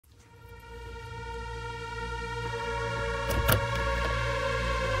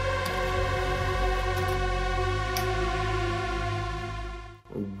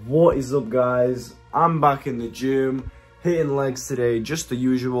What is up, guys? I'm back in the gym, hitting legs today, just the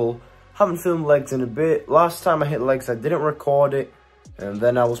usual. Haven't filmed legs in a bit. Last time I hit legs, I didn't record it, and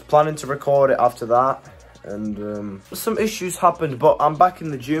then I was planning to record it after that, and some issues happened, but I'm back in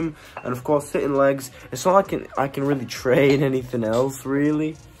the gym, and of course hitting legs. It's not like I can really train anything else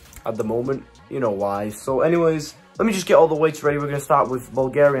really at the moment, you know why. So anyways, let me just get all the weights ready. We're going to start with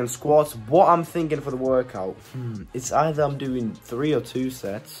Bulgarian squats. What I'm thinking for the workout, it's either I'm doing 3 or 2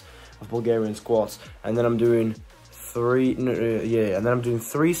 sets of Bulgarian squats, and then I'm doing 3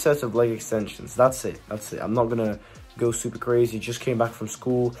 sets of leg extensions. That's it. I'm not going to go super crazy. Just came back from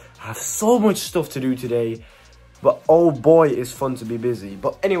school. I have so much stuff to do today, but oh boy, it's fun to be busy.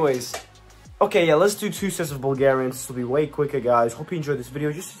 But anyways, okay, yeah, let's do 2 sets of Bulgarians. This will be way quicker, guys. Hope you enjoyed this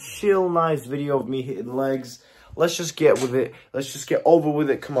video. Just a chill, nice video of me hitting legs. Let's just get with it. Let's just get over with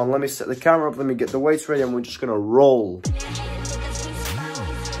it. Come on, let me set the camera up. Let me get the weights ready, and we're just gonna roll.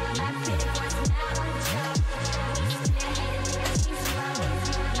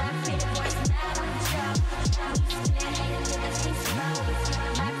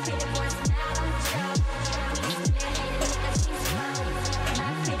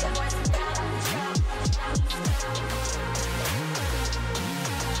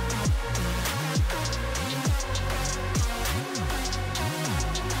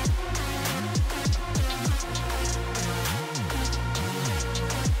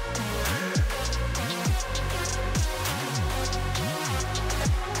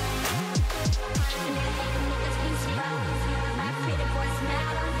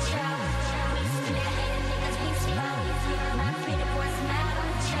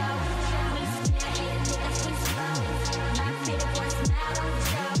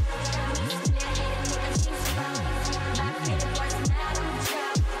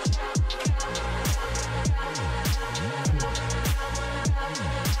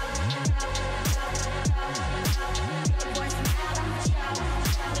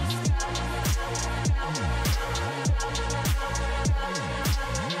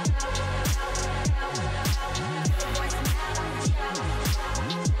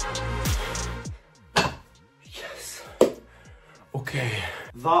 Okay,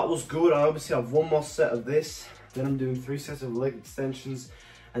 that was good. I obviously have 1 more set of this, then I'm doing 3 sets of leg extensions,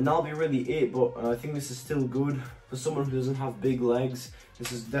 and that'll be really it. But I think this is still good for someone who doesn't have big legs.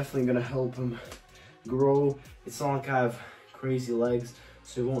 This is definitely going to help them grow. It's not like I have crazy legs,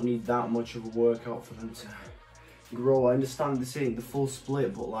 so it won't need that much of a workout for them to grow. I understand this ain't the full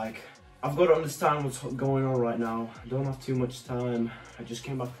split, but like, I've got to understand what's going on right now. I don't have too much time. I just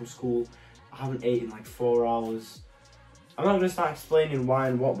came back from school. I haven't eaten in like 4 hours. I'm not going to start explaining why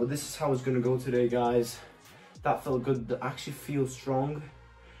and what, but this is how it's going to go today, guys. That felt good. That actually feels strong.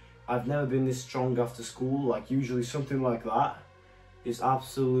 I've never been this strong after school. Like, usually something like that is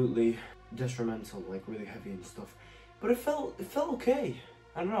absolutely detrimental, like really heavy and stuff. But it felt okay.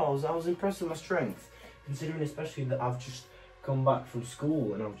 I don't know, I was impressed with my strength, considering especially that I've just come back from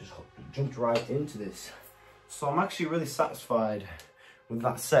school and I've just jumped right into this. So I'm actually really satisfied with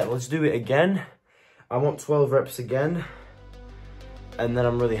that set. Let's do it again. I want 12 reps again, and then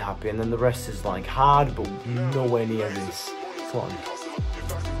I'm really happy, and then the rest is like hard, but nowhere near this. Come on.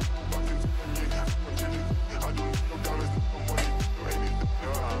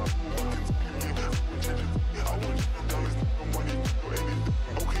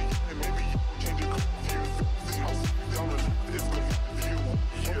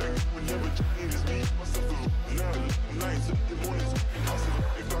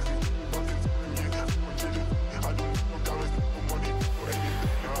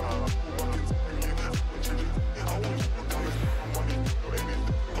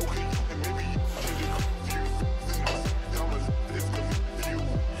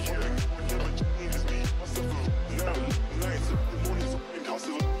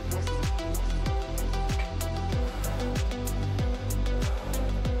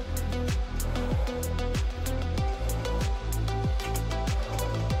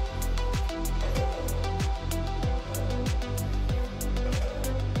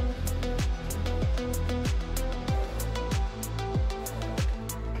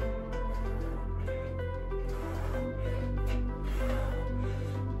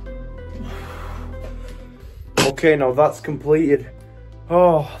 Okay, now that's completed.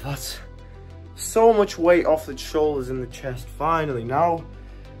 Oh, that's so much weight off the shoulders and the chest, finally. Now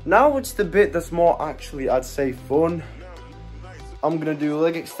it's the bit that's more actually, I'd say, fun. I'm gonna do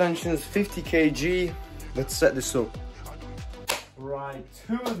leg extensions, 50 kg. Let's set this up. Right,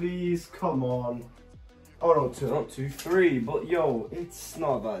 2 of these, come on. Oh no, 2, not 2, 3, but yo, it's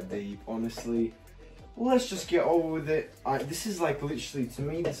not that deep, honestly. let's just get over with it. This is like literally, to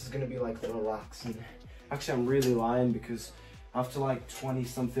me, this is gonna be like relaxing. Actually, I'm really lying because after like 20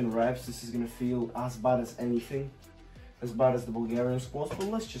 something reps, this is gonna feel as bad as anything. As bad as the Bulgarian squats, but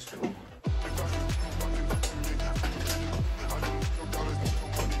let's just go.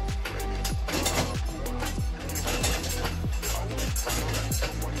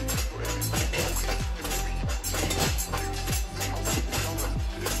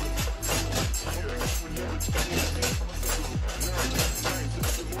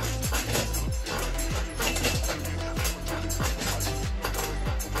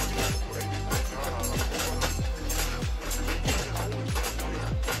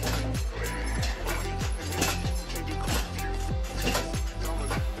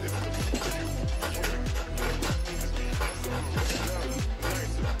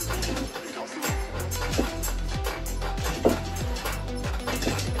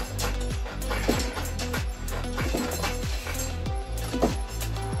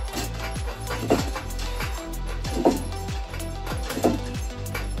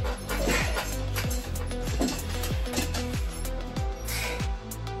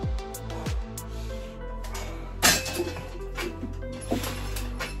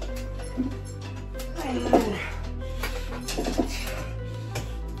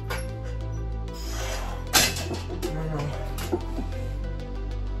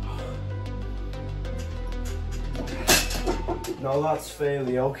 No, that's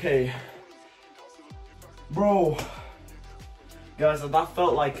failure. Okay, bro, guys, that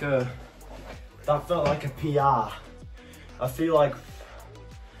felt like a PR. I feel like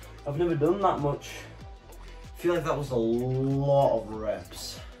I've never done that much. I feel like that was a lot of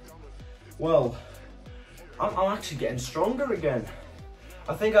reps. Well, I'm actually getting stronger again.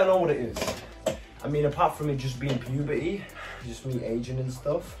 I think I know what it is. I mean, apart from it just being puberty, just me aging and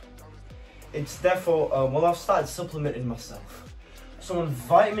stuff, it's therefore, well, I've started supplementing myself. So on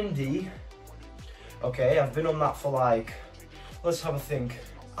vitamin D, okay, I've been on that for like, let's have a think.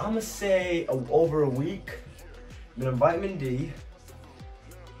 I'm gonna say over a week. Been on vitamin D.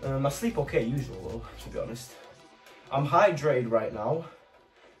 I sleep okay usually though, to be honest. I'm hydrated right now.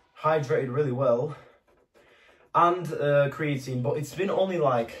 Hydrated really well. And creatine, but it's been only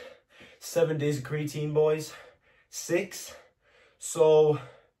like 7 days of creatine, boys. 6. So,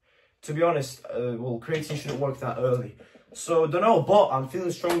 to be honest, well, creatine shouldn't work that early. So, don't know, but I'm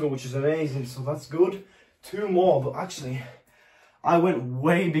feeling stronger, which is amazing, so that's good. 2 more, but actually, I went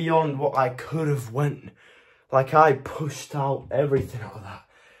way beyond what I could have went. Like, I pushed out everything out of that.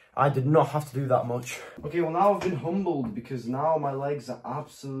 I did not have to do that much. Okay, well, now I've been humbled, because now my legs are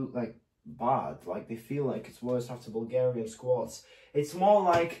absolute, like, bad. Like, they feel like it's worse after Bulgarian squats. It's more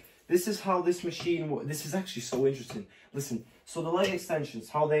like, this is how this machine, this is actually so interesting. Listen, so the leg extensions,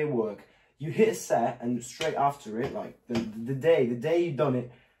 how they work. You hit a set, and straight after it, like the day you've done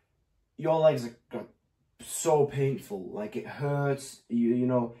it, your legs are so painful. Like, it hurts. You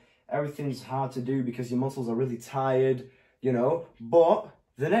know, everything's hard to do because your muscles are really tired. You know, but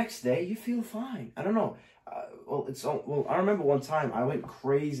the next day you feel fine. I don't know. Well, I remember one time I went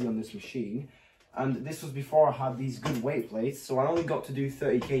crazy on this machine, and this was before I had these good weight plates, so I only got to do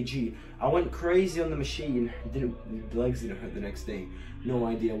 30 kg. I went crazy on the machine. The legs didn't hurt the next day. No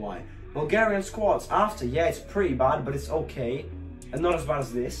idea why. Bulgarian squats after, yeah, it's pretty bad, but it's okay. And not as bad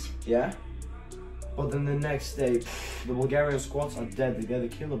as this, yeah? But then the next day, the Bulgarian squats are deadly. They're the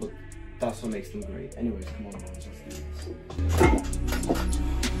killer, but that's what makes them great. Anyways, come on, boys, let's do this.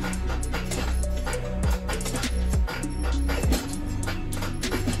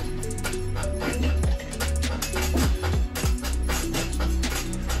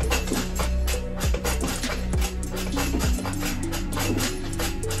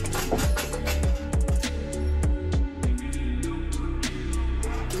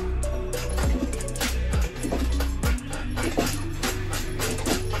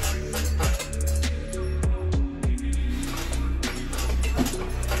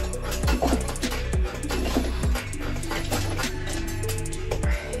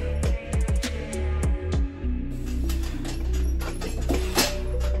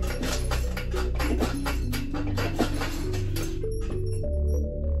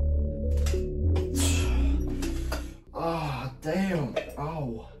 Damn,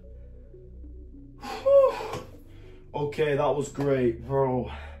 ow. Okay, that was great,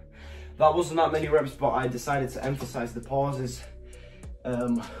 bro. That wasn't that many reps, but I decided to emphasize the pauses.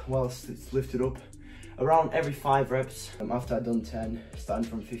 Well, it's lifted up. Around every 5 reps, after I'd done 10, starting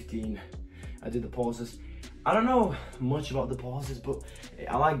from 15, I did the pauses. I don't know much about the pauses, but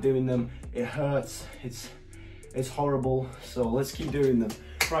I like doing them. It hurts, it's horrible, so let's keep doing them.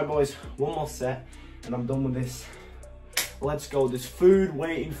 Right, boys, one more set. and I'm done with this. Let's go. There's food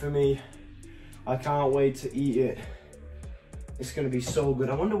waiting for me. I can't wait to eat it. It's gonna be so good.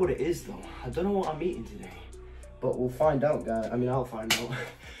 I wonder what it is though. I don't know what I'm eating today, but we'll find out, guys. I mean, I'll find out.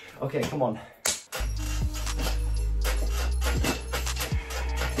 Okay, come on.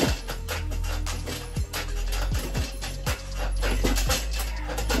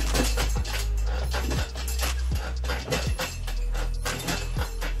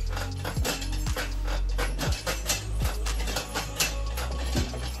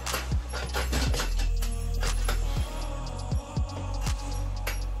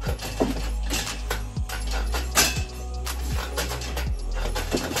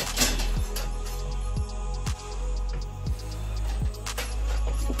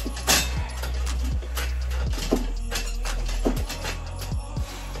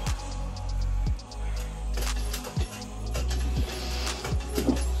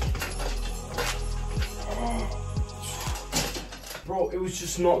 Bro, it was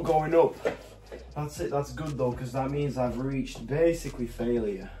just not going up. That's it, that's good though, because that means I've reached basically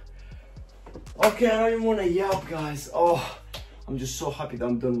failure. Okay, I don't even want to yelp, guys. Oh, I'm just so happy that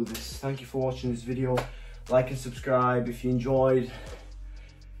I'm done with this. Thank you for watching this video. Like and subscribe if you enjoyed.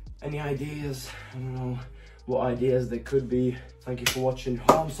 Any ideas? I don't know what ideas there could be. Thank you for watching.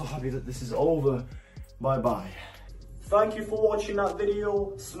 Oh, I'm so happy that this is over. Bye bye. Thank you for watching that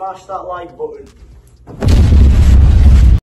video. Smash that like button.